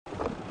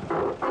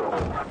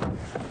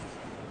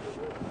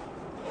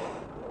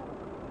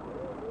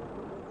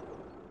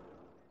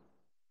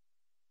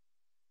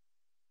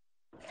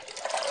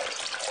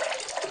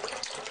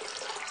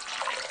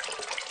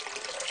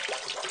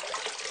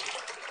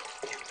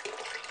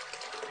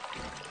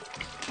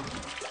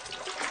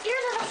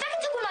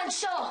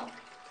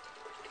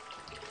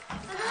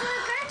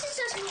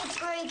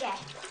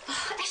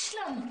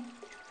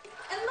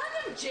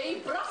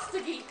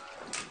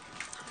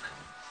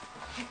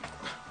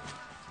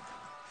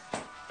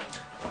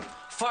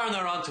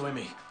Foreigner on to him.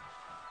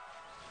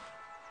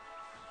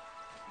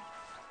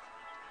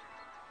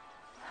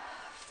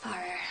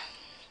 Fearr.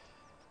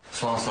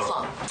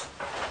 Slán.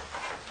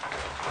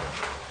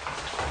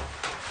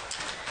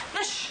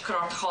 Nish,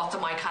 Clár chata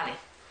mai cani.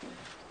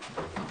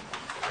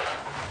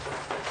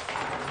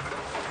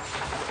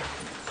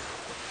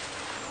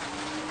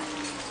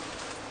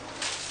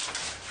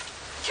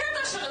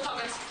 Céirda sinna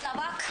tugad.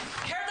 Labach.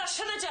 Céirda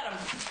sinna dearm.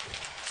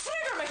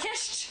 Frigar me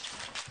kist.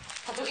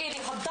 Tá tú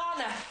éidir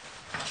chodána.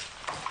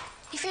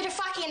 Ní féidir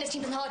faci in is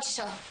timp an háid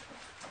seo.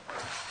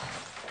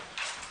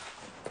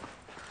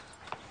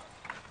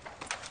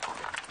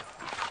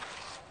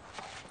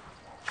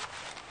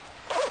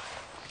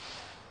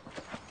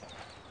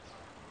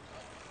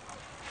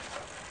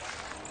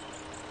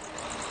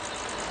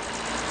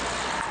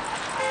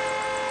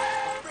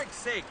 Frig's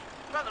sake,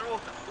 rather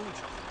off the food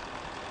shop.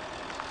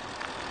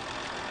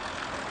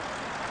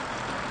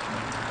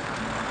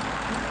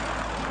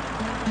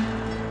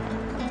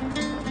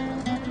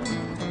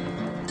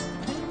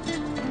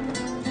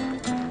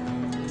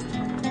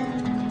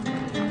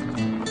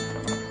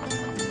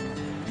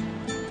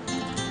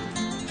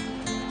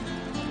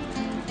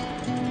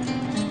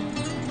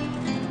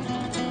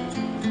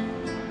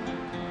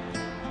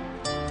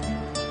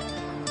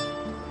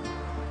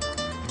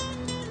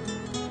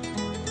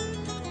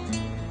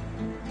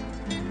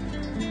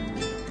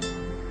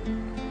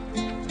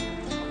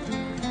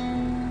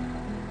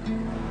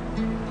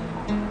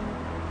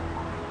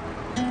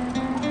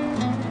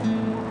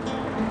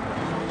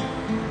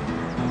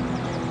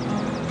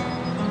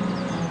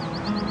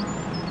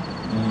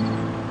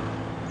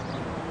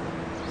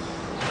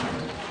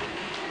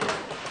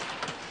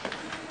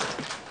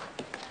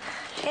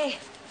 Hey,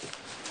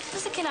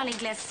 what's the scannán in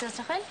glasses,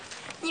 Rachel?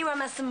 Ní war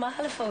me sem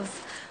mahall fós.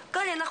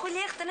 Gaile nach chuil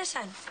lécht in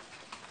sin.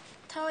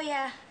 Tá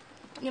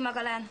ní má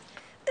go lean.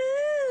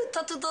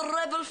 Tá tú do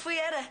rebel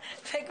faoire,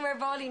 feic mar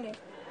bálíne.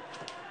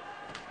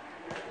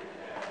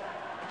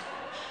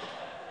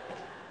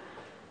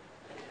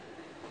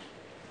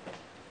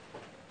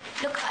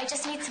 Look, I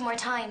just need some more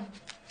time.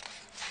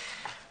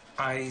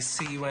 I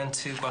see you went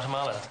to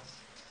Guatemala.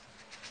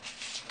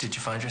 Did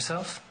you find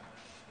yourself?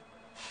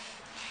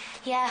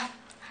 Yeah,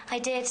 I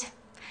did.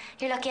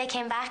 You're lucky I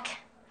came back.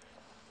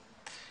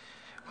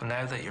 Well,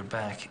 now that you're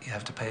back, you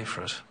have to pay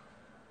for it.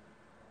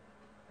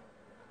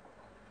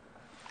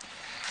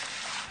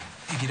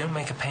 If you don't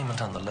make a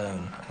payment on the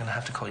loan, I'm going to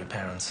have to call your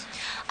parents.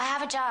 I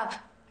have a job.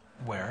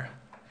 Where?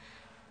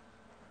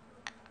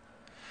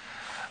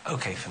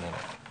 Okay, Fanina.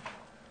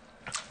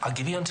 I'll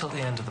give you until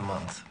the end of the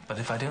month, but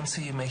if I don't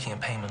see you making a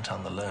payment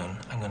on the loan,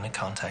 I'm going to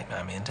contact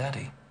Mammy and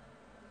Daddy.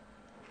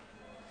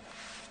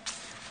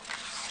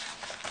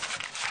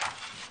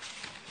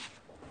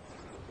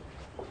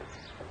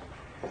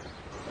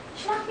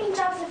 She's been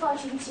jobs if all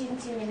she can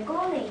students in the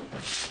goalie.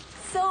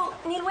 So,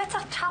 níl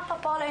wetach tapa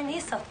ball ar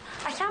níosach.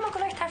 A cheamar go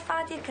leir tar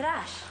fád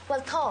garage.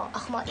 Well, tá,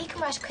 ach má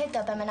icmar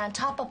cuida be man an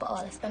top-up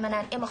alles, be man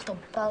an imachtam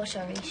ball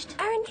seo ríist.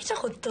 Ar ní a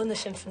chud donna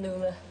sin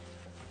fanúla.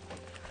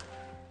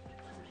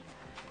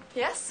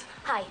 Yes?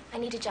 Hi, I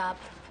need a job.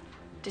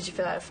 Did you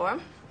fill out a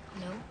form?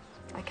 No.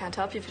 I can't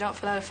help you if you don't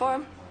fill out a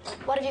form.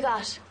 What have you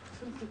got?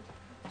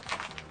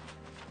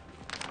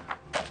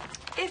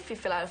 If you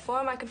fill out a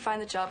form, I can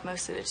find the job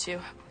most suited to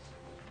you.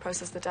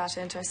 Process the data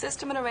into our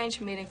system and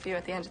arrange a meeting for you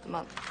at the end of the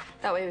month.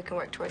 That way we can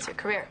work towards your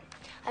career.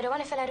 I don't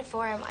want to fill out a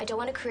form. I don't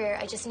want a career.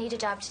 I just need a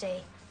job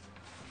today.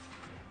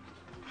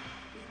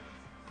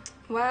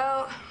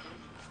 Well,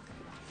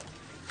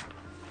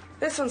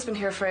 this one's been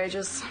here for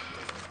ages.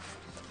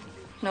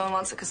 No one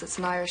wants it because it's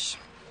an Irish.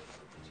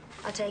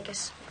 I'll take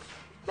it.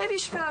 Maybe you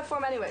should fill out a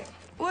form anyway.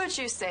 Would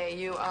you say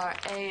you are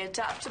A,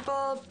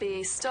 adaptable,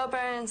 B,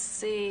 stubborn,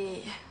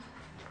 C...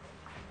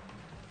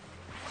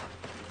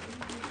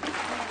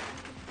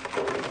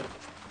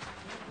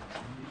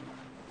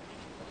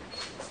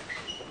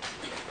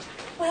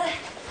 Well,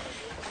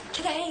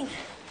 Cadain.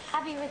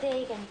 Happy with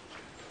Egan.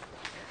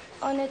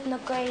 Onid na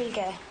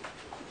Gaeilge.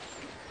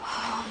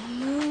 Oh,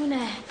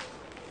 Moona.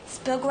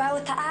 Spill go out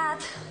with the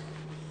ad.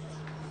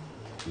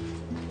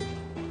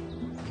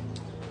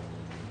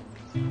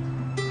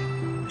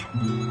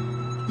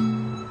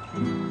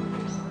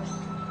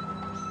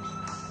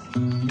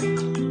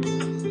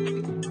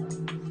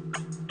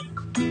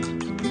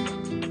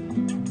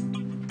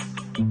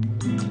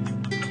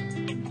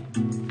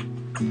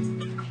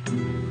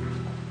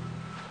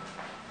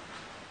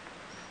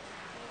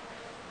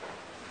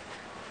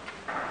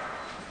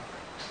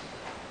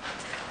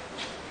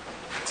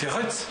 Ty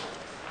goed?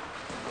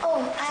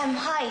 Oh,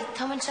 hi.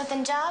 Toman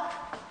something job?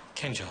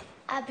 Ken job?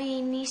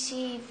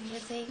 Abinitio,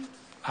 thing.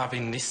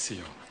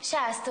 Abinitio.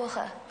 Sha,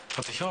 stocha.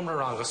 But the humor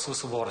around us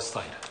was a water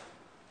style.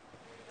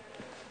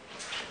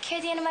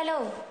 Care the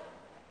animal.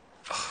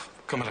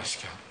 Come on,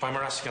 Ashka. By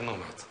Marashka, no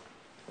mat.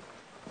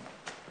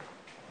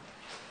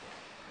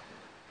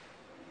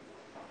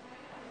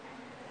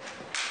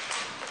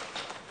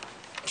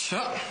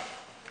 Sha.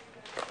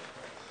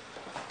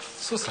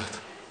 So sad.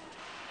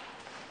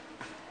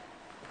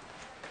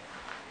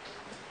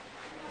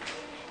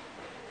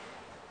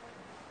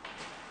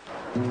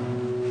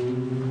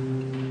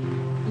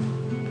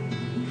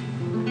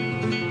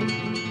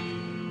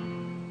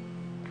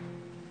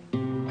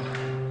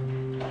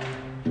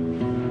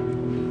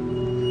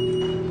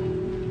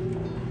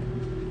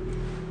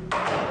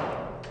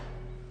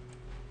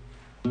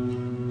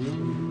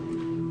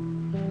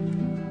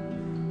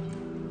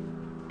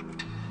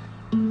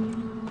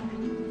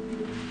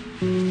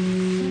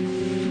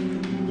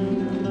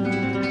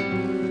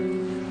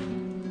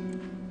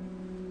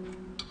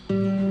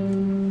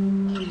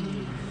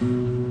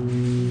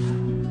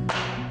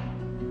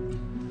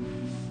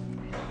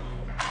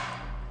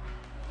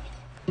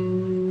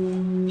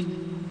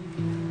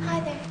 Hi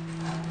there.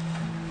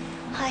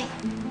 Hi.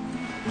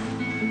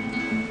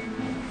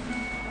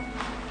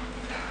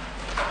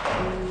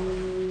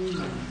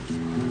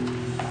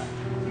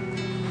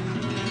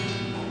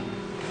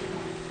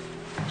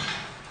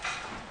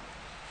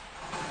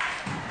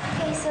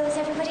 Okay, so is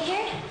everybody here?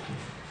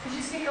 Could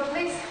you speak up,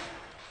 please?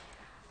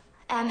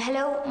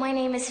 Hello, my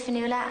name is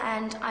Fanula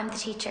and I'm the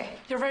teacher.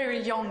 You're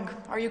very young.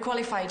 Are you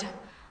qualified?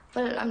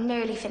 Well, I'm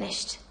nearly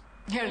finished.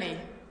 Nearly.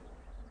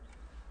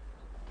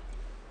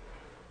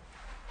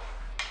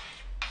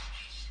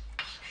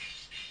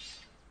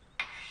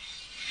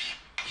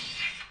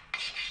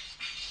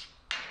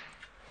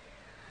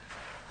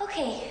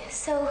 Okay,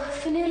 so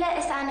Fanula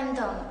is Anam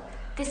Dum.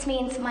 This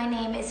means my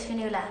name is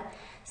Fanula.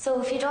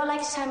 So if you'd all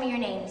like to tell me your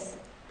names.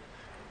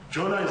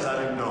 Jonah is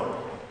Abinitio.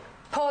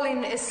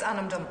 Pauline is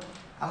Anandam.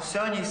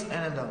 Alcione is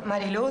Anandam.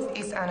 Mariluz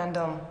is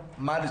Anandam.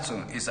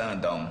 Madison is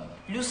Anandam.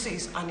 Lucy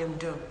is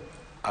Anandam.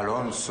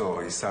 Alonso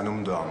is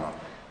Anumdom.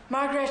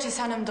 Margaret is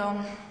Hannam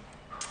Dom.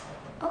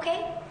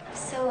 Okay,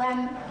 so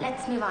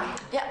let's move on.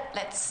 Yeah,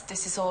 let's.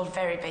 This is all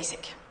very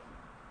basic.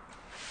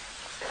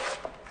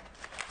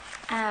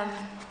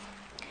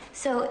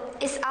 So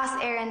is as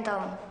Éireann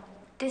Dom.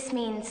 This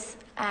means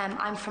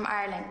I'm from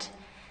Ireland.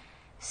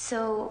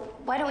 So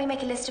why don't we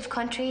make a list of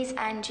countries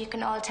and you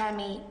can all tell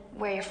me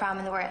where you're from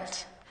in the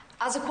world.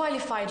 As a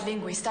qualified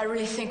linguist, I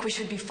really think we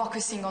should be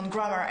focusing on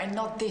grammar and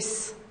not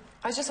this.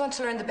 I just want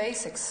to learn the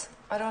basics.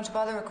 I don't want to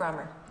bother with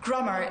grammar.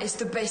 Grammar is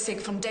the basic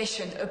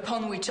foundation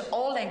upon which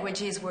all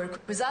languages work.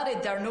 Without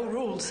it, there are no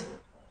rules.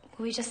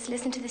 Will we just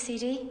listen to the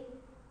CD?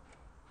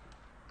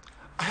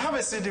 I have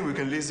a CD we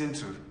can listen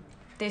to.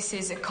 This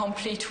is a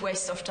complete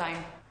waste of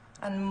time.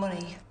 And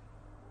money.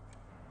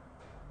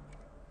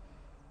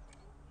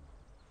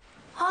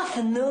 Half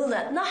a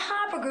nulla. Na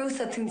harper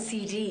grúsa tún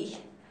CD.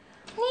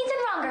 Needs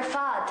an wronger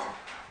fad.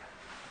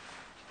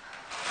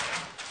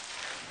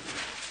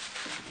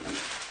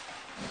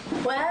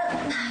 Well,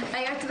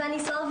 I heard of any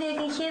Sylvia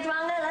can kid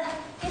wrong ella.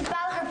 It's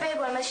ball her big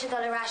one, Mr.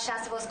 Dollar Rash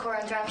Sassabos Core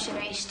and Dramshin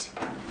reached.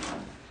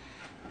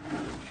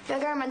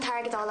 Bigger man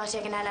target all that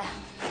chicken ella.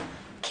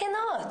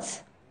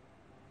 Cannot.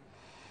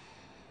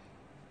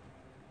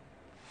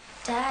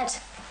 Dad.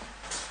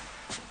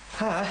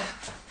 Huh?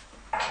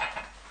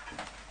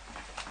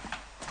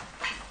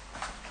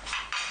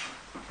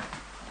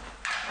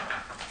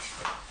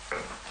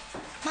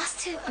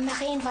 Mastu a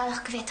marine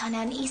valach gwetan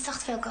en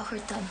isacht veel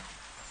gohurtan.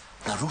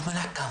 Na roep me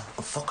lekker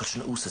een fokkeltje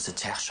naar oester te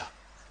tersje.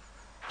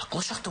 Na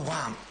glusach de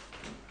waan.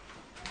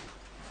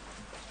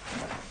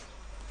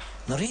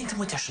 Na reente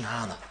moet je zijn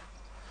handen.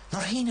 Na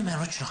heen mijn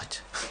rutje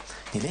nooit.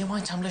 Die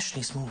leeuwijn tam les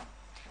niet smoe.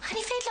 Ga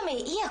niet veel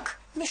mee, ik.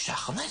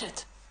 Misach, net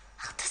het.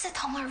 Ach, dat is het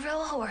allemaal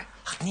rauw hoor.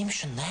 Ach, neem je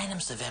zijn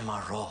nijnemste wem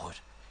maar rauw.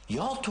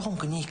 Ja, toen kon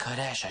ik niet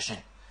krijgen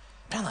zijn.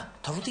 Brenna,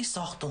 daar wordt die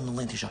zacht dan de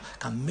lintje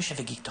kan misje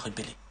vergiet toch het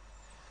billy.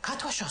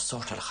 Gaat was je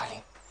soort de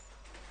galing.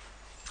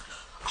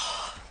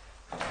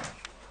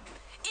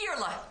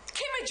 Béarla,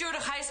 céime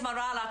dúrach heis mar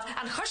rálat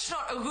an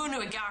chusnar a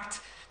gúnú a gart,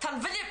 tan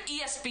bhilib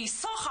ESB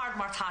so hard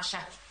mar táise.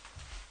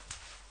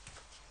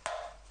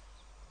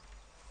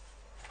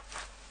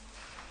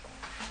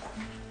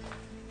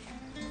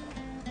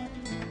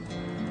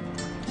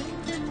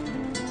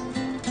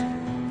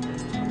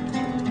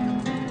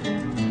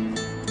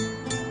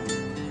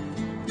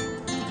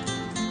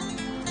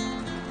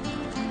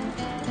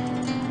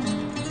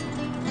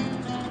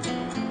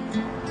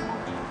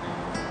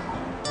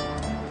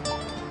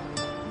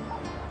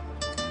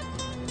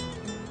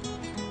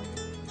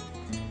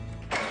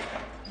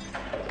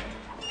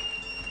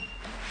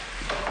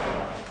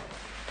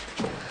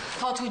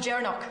 Tá tú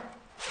dearnach.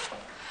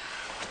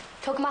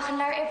 Tug machan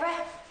lar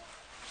Ibra.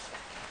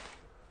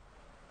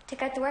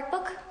 Take out the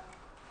workbook.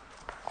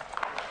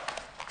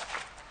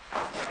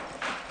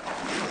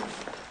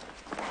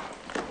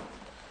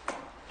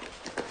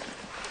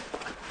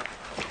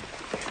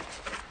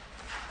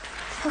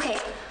 Okay.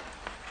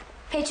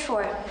 Page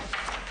 4.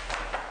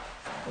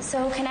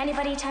 So, can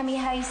anybody tell me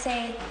how you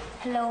say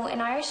hello in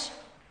Irish?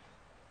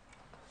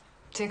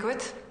 Take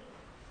it.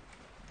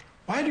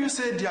 Why do you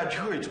say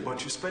diadhuit,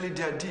 but you spell it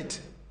diadit?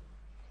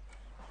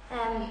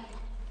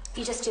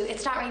 You just do.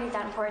 It's not really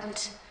that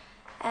important.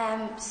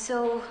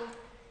 So,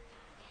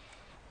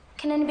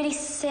 can anybody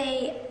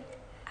say,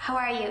 how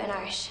are you in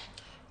Irish?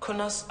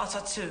 Kunas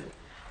atatu.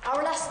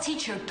 Our last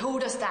teacher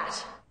told us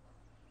that.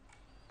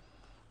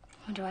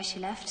 Wonder why she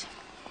left.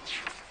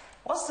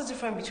 What's the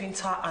difference between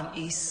ta and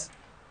is?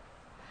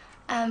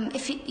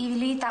 If you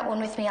leave that one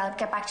with me, I'll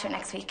get back to it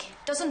next week.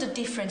 Doesn't the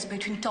difference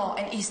between ta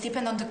and is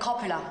depend on the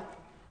copula?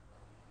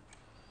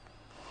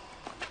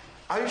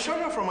 Are you sure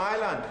you're from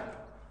Ireland?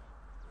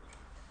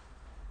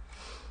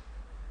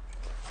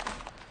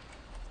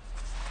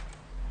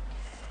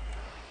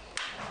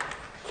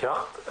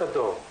 Ceacht a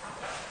dó.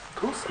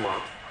 Túsma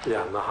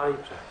lean na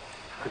haibre.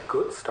 A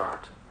good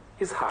start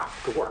is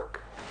half the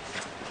work.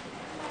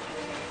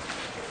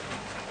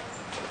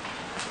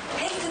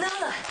 Hey,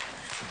 Danella.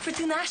 For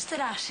tú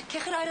nástaras.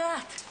 Ceach ar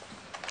that.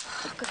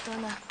 Good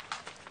donna.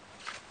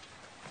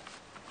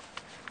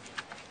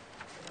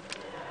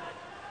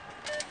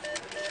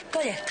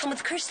 Goile, tá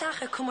mud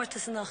cruisteach ar cummarta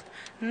sa nacht.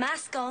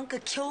 Meascán go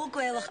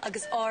ceolgweilach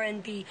agus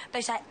R&B. Bei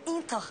sé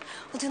intach.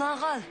 Will tú ná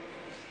gáil?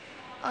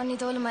 Ní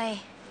dóla mai.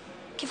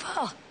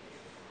 Cifá?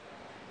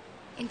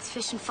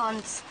 Insufficient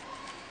funds.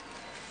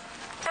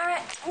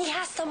 Ara, ní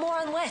heasta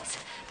mór an wet.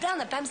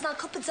 Brenna, bems ná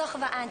cuppa dach a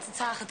bheith aint an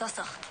tacha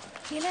dosach.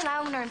 Níl an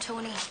ámnar an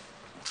Tony.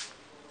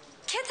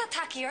 Cid a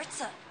taci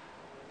ortsa?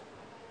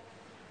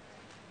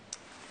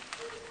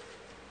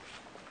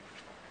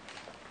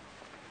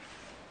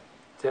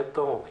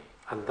 Deadoni,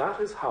 and that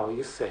is how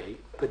you say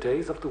the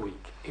days of the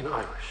week in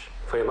Irish.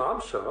 Faoin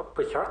am seo,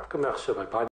 ba cheart go mbeadh sibh